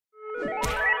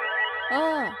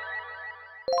Oh.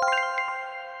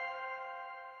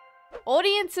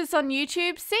 Audiences on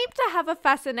YouTube seem to have a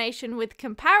fascination with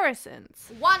comparisons.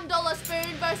 $1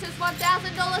 spoon versus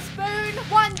 $1,000 spoon.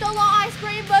 $1 ice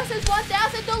cream versus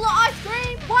 $1,000 ice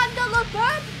cream. $1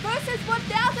 burp versus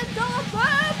 $1,000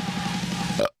 burp.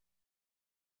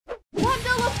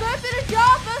 $1 burp in a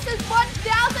jar versus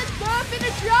 1,000 burp in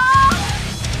a jar.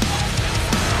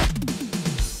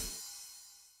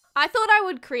 I thought I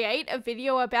would create a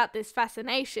video about this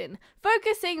fascination,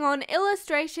 focusing on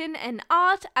illustration and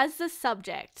art as the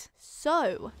subject.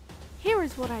 So, here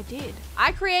is what I did.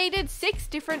 I created 6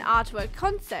 different artwork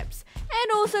concepts,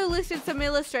 and also listed some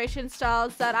illustration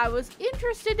styles that I was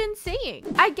interested in seeing.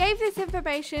 I gave this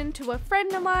information to a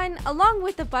friend of mine along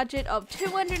with a budget of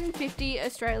 250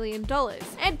 Australian dollars,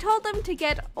 and told them to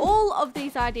get all of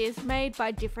these ideas made by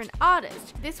different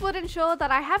artists. This would ensure that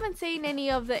I haven't seen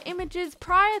any of the images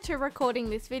prior to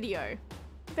recording this video.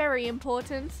 Very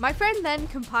important. My friend then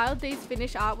compiled these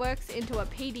finished artworks into a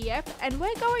PDF, and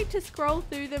we're going to scroll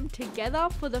through them together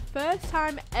for the first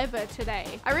time ever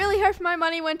today. I really hope my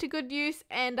money went to good use,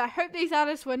 and I hope these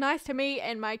artists were nice to me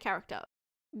and my character.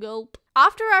 Gulp.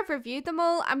 After I've reviewed them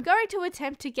all, I'm going to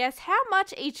attempt to guess how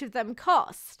much each of them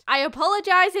cost. I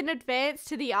apologize in advance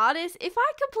to the artist if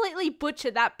I completely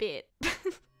butcher that bit.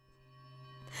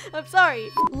 I'm sorry.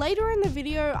 Later in the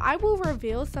video, I will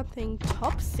reveal something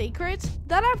top secret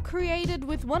that I've created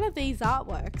with one of these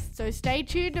artworks, so stay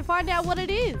tuned to find out what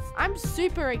it is. I'm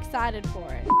super excited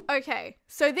for it. Okay,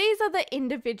 so these are the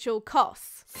individual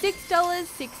costs.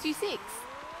 $6.66.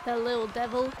 The Little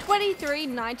Devil,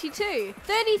 $23.92,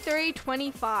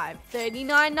 $33.25,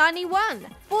 $39.91,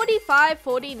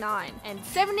 $45.49, and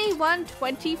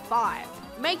 $71.25.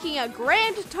 Making a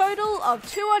grand total of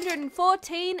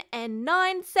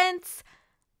 214.09 cents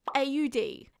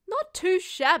AUD. Not too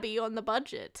shabby on the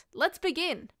budget. Let's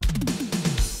begin.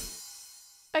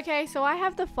 Okay, so I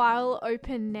have the file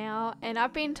open now, and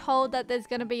I've been told that there's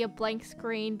going to be a blank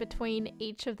screen between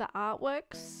each of the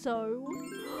artworks, so...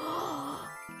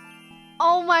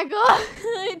 Oh my god!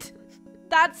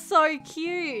 That's so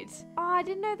cute! Oh, I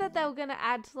didn't know that they were going to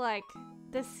add, like,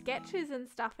 the sketches and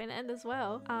stuff in it as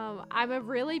well. I'm a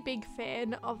really big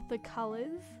fan of the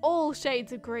colors. All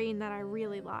shades of green that I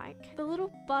really like. The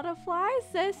little butterflies,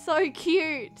 they're so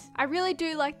cute. I really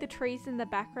do like the trees in the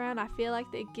background. I feel like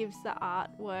that gives the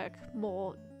artwork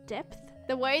more depth.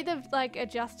 The way they've like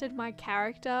adjusted my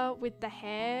character with the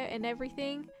hair and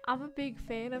everything, I'm a big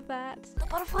fan of that. The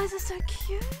butterflies are so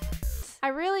cute. I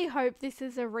really hope this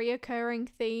is a reoccurring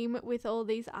theme with all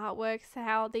these artworks,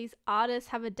 how these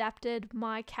artists have adapted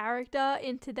my character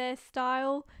into their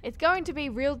style. It's going to be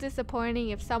real disappointing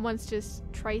if someone's just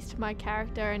traced my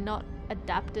character and not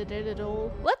adapted it at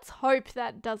all. Let's hope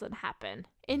that doesn't happen.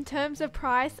 In terms of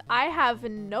price, I have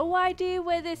no idea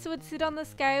where this would sit on the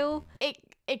scale.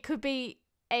 It could be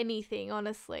anything,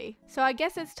 honestly. So I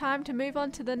guess it's time to move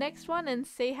on to the next one and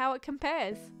see how it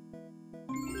compares.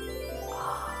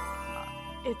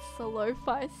 It's the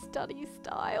lo-fi study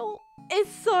style. It's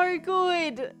so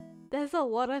good. There's a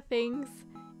lot of things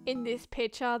in this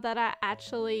picture that are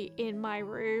actually in my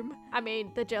room. I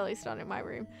mean, the jelly's not in my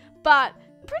room, but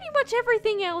pretty much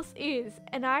everything else is.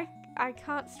 And I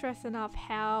can't stress enough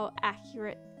how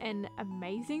accurate and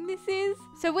amazing this is.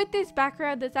 So with this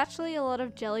background, there's actually a lot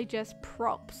of Jelly Jess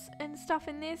props and stuff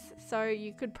in this. So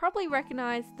you could probably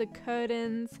recognize the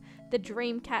curtains, the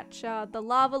dream catcher, the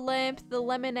lava lamp, the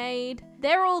lemonade.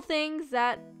 They're all things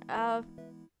that are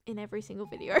in every single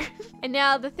video. And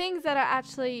now the things that are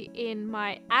actually in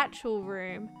my actual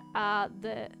room are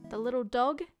the little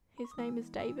dog. His name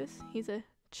is Davis. He's a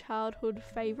childhood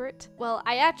favorite. Well,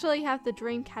 I actually have the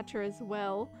dream catcher as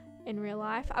well in real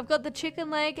life. I've got the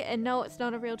chicken leg, and no, it's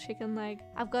not a real chicken leg.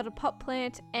 I've got a pot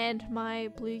plant and my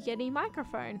Blue Yeti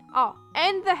microphone. Oh,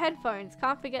 and the headphones.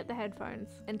 Can't forget the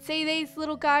headphones. And see these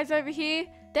little guys over here?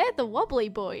 They're the Wobbly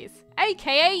Bois,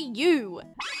 aka you.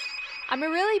 I'm a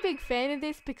really big fan of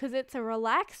this because it's a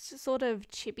relaxed sort of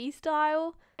chibi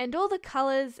style, and all the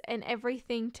colors and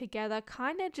everything together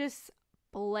kind of just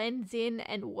blends in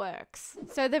and works.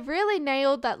 So they've really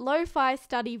nailed that lo-fi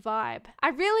study vibe. I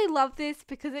really love this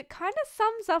because it kind of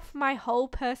sums up my whole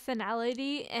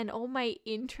personality and all my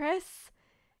interests.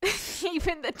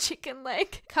 Even the chicken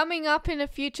leg. Coming up in a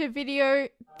future video,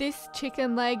 this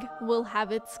chicken leg will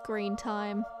have its screen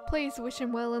time. Please wish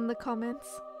him well in the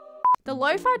comments. The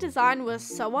lo-fi design was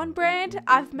so on brand,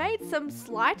 I've made some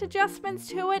slight adjustments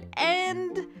to it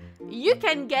and you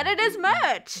can get it as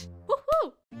merch!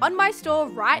 Woohoo! On my store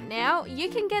right now, you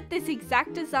can get this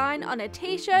exact design on a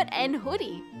t-shirt and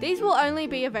hoodie. These will only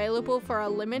be available for a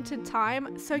limited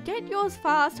time, so get yours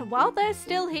fast while they're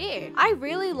still here. I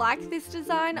really like this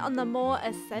design on the more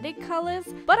aesthetic colors,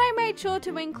 but I made sure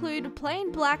to include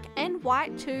plain black and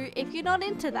white too if you're not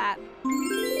into that.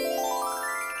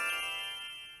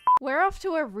 We're off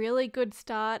to a really good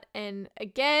start, and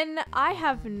again, I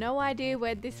have no idea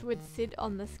where this would sit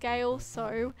on the scale,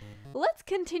 so let's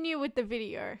continue with the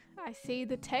video. I see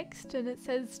the text and it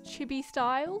says chibi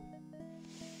style.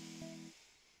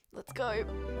 Let's go.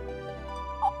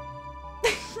 Oh.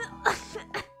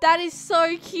 That is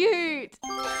so cute.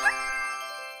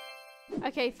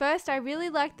 Okay, first I really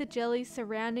like the jellies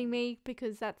surrounding me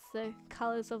because that's the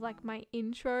colors of like my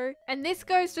intro. And this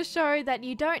goes to show that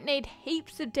you don't need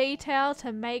heaps of detail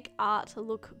to make art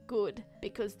look good,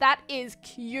 because that is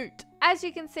cute. As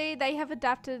you can see, they have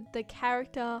adapted the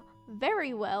character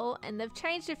very well and they've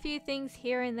changed a few things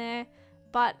here and there,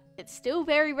 but it's still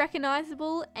very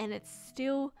recognizable and it's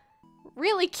still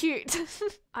really cute.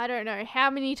 I don't know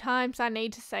how many times I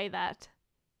need to say that.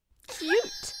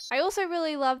 Cute! I also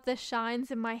really love the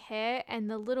shines in my hair and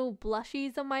the little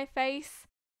blushies on my face.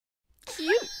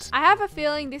 Cute! I have a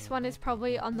feeling this one is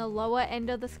probably on the lower end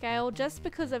of the scale just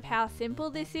because of how simple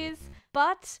this is,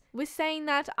 but with saying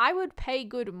that, I would pay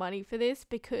good money for this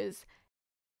because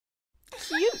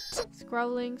cute!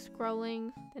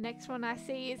 Scrolling. The next one I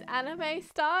see is anime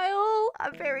style.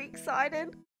 I'm very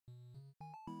excited.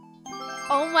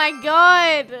 Oh my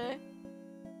god!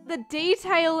 The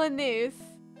detail in this.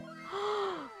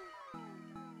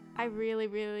 I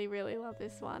really love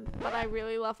this one, but I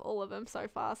really love all of them so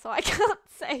far, so I can't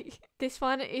say. This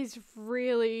one is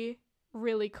really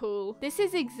cool. This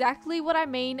is exactly what I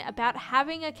mean about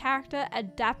having a character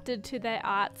adapted to their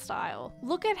art style.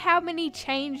 Look at how many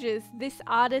changes this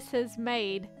artist has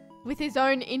made with his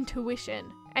own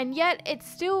intuition, and yet it's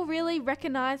still really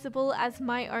recognizable as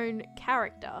my own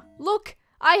character. Look!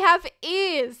 I have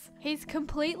ears! He's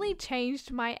completely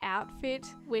changed my outfit,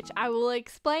 which I will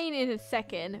explain in a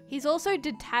second. He's also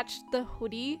detached the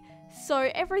hoodie, so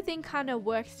everything kind of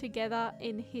works together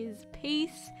in his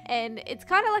piece, and it's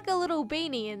kind of like a little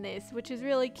beanie in this, which is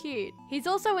really cute. He's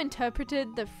also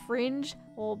interpreted the fringe,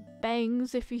 or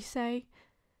bangs if you say,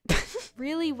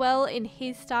 really well in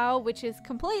his style, which is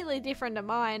completely different to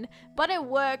mine, but it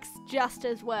works just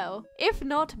as well, if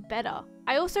not better.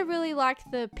 I also really like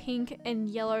the pink and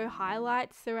yellow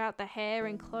highlights throughout the hair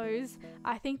and clothes.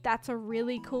 I think that's a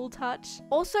really cool touch.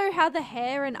 Also how the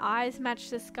hair and eyes match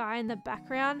the sky in the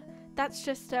background. That's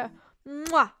just a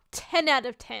mwah, 10 out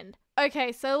of 10.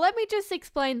 Okay, so let me just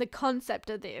explain the concept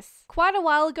of this. Quite a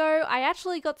while ago, I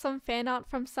actually got some fan art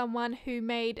from someone who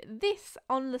made this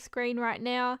on the screen right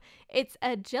now. It's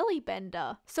a jelly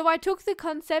bender. So I took the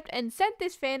concept and sent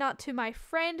this fan art to my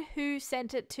friend who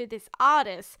sent it to this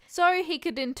artist so he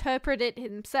could interpret it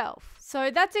himself.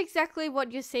 So that's exactly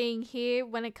what you're seeing here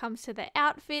when it comes to the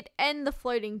outfit and the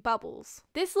floating bubbles.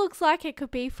 This looks like it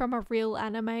could be from a real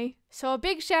anime. So a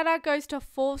big shout out goes to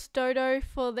Force Dodo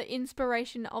for the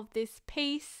inspiration of this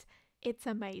piece. It's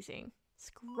amazing.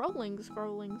 Scrolling.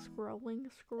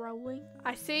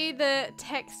 I see the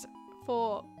text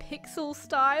for pixel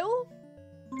style.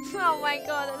 Oh my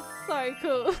god, it's so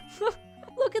cool.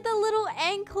 Look at the little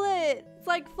anklet. It's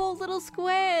like 4 little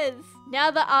squares.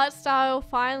 Now the art style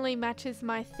finally matches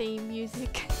my theme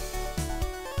music.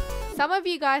 Some of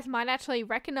you guys might actually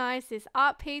recognize this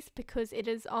art piece because it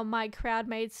is on my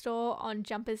crowd-made store on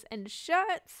jumpers and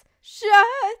shirts.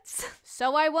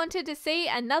 So I wanted to see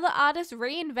another artist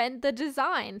reinvent the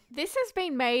design. This has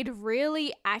been made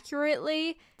really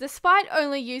accurately despite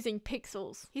only using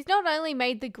pixels. He's not only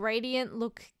made the gradient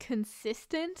look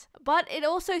consistent, but it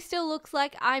also still looks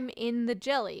like I'm in the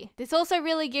jelly. This also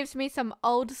really gives me some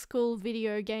old school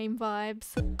video game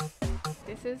vibes.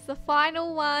 This is the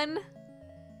final one.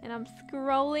 And I'm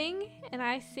scrolling and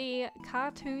I see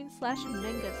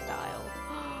cartoon/manga style.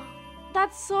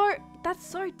 That's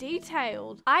so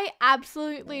detailed. I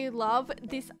absolutely love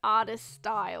this artist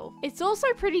style. It's also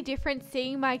pretty different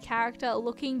seeing my character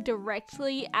looking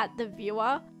directly at the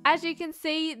viewer. As you can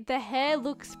see, the hair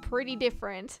looks pretty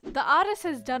different. The artist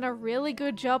has done a really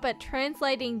good job at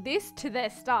translating this to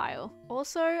their style.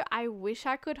 Also, I wish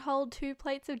I could hold 2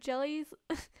 plates of jellies.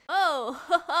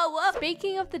 Oh,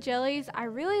 speaking of the jellies, I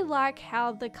really like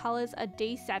how the colors are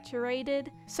desaturated,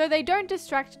 so they don't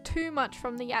distract too much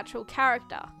from the actual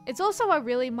character. It's also a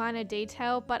really minor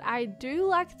detail, but I do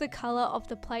like the color of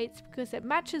the plates because it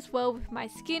matches well with my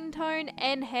skin tone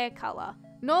and hair color.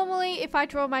 Normally, if I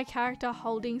draw my character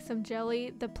holding some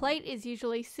jelly, the plate is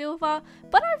usually silver,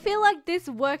 but I feel like this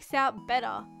works out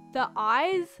better. The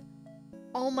eyes,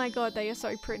 oh my god, they are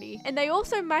so pretty. And they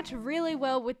also match really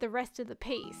well with the rest of the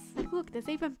piece. Like, look, there's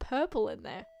even purple in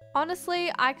there. Honestly,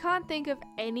 I can't think of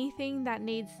anything that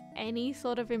needs any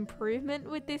sort of improvement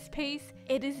with this piece.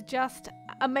 It is just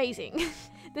amazing.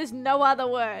 There's no other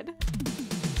word.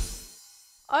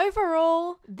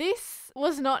 Overall, this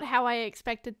was not how I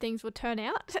expected things would turn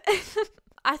out.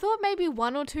 I thought maybe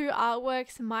one or two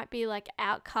artworks might be like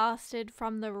outcasted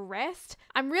from the rest.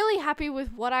 I'm really happy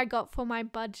with what I got for my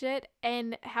budget,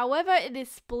 and however it is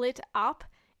split up,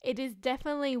 it is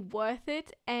definitely worth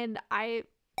it, and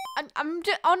I'm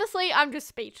just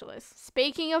speechless.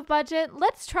 Speaking of budget,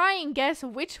 let's try and guess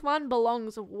which one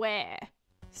belongs where.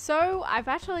 So I've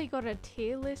actually got a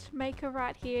tier list maker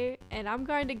right here, and I'm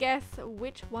going to guess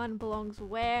which one belongs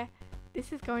where.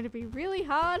 This is going to be really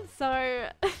hard, so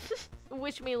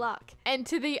wish me luck. And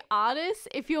to the artists,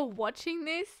 if you're watching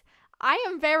this, I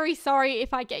am very sorry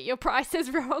if I get your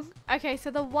prices wrong. Okay, so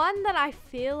the one that I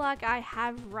feel like I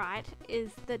have right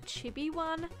is the Chibi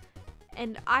one.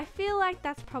 And I feel like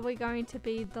that's probably going to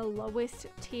be the lowest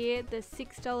tier, the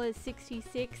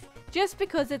 $6.66, just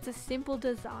because it's a simple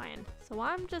design. So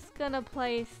I'm just gonna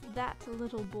place that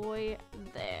little boy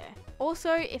there.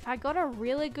 Also, if I got a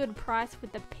really good price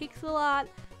with the pixel art,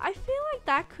 I feel like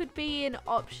that could be an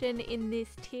option in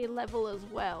this tier level as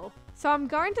well. So I'm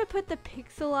going to put the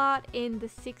pixel art in the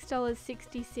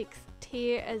 $6.66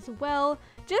 tier as well,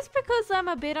 just because I'm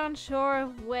a bit unsure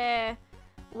of where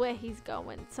he's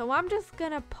going. So I'm just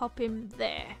gonna pop him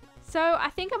there. So I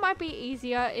think it might be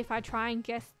easier if I try and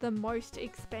guess the most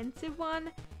expensive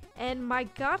one, and my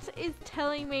gut is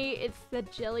telling me it's the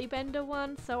Jelly Bender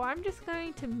one, so I'm just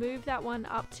going to move that one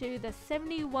up to the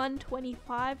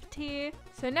 $71.25 tier.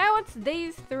 So now it's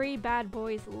these three bad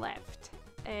boys left,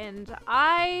 and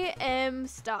I am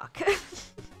stuck.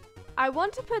 I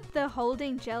want to put the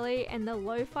Holding Jelly and the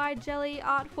Lo-Fi Jelly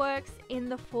artworks in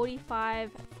the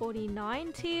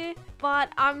 $45.49 tier,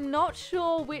 but I'm not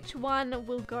sure which one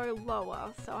will go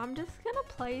lower, so I'm just gonna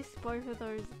place both of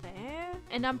those there.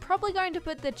 And I'm probably going to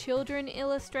put the children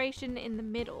illustration in the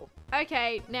middle.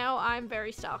 Okay, now I'm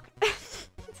very stuck.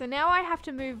 So now I have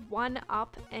to move one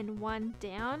up and one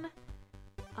down.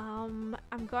 I'm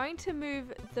going to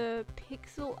move the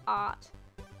pixel art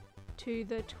to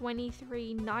the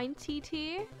 $23.90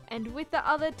 tier, and with the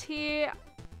other tier,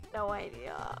 no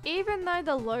idea. Even though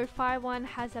the lo-fi one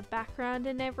has a background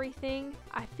and everything,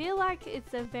 I feel like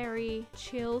it's a very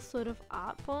chill sort of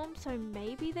art form, so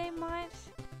maybe it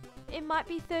might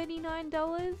be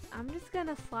 $39. I'm just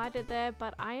gonna slide it there,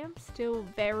 but I am still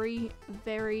very,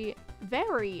 very,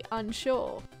 very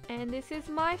unsure. And this is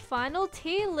my final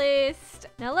tier list.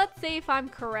 Now let's see if I'm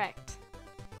correct.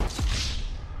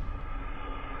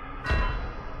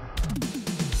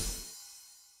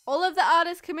 All of the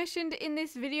artists commissioned in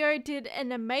this video did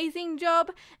an amazing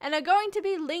job and are going to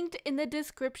be linked in the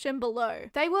description below.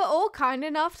 They were all kind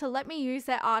enough to let me use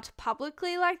their art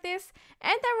publicly like this,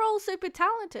 and they're all super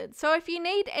talented, so if you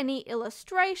need any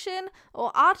illustration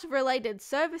or art related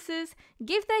services,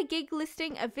 give their gig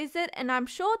listing a visit and I'm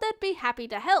sure they'd be happy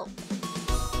to help.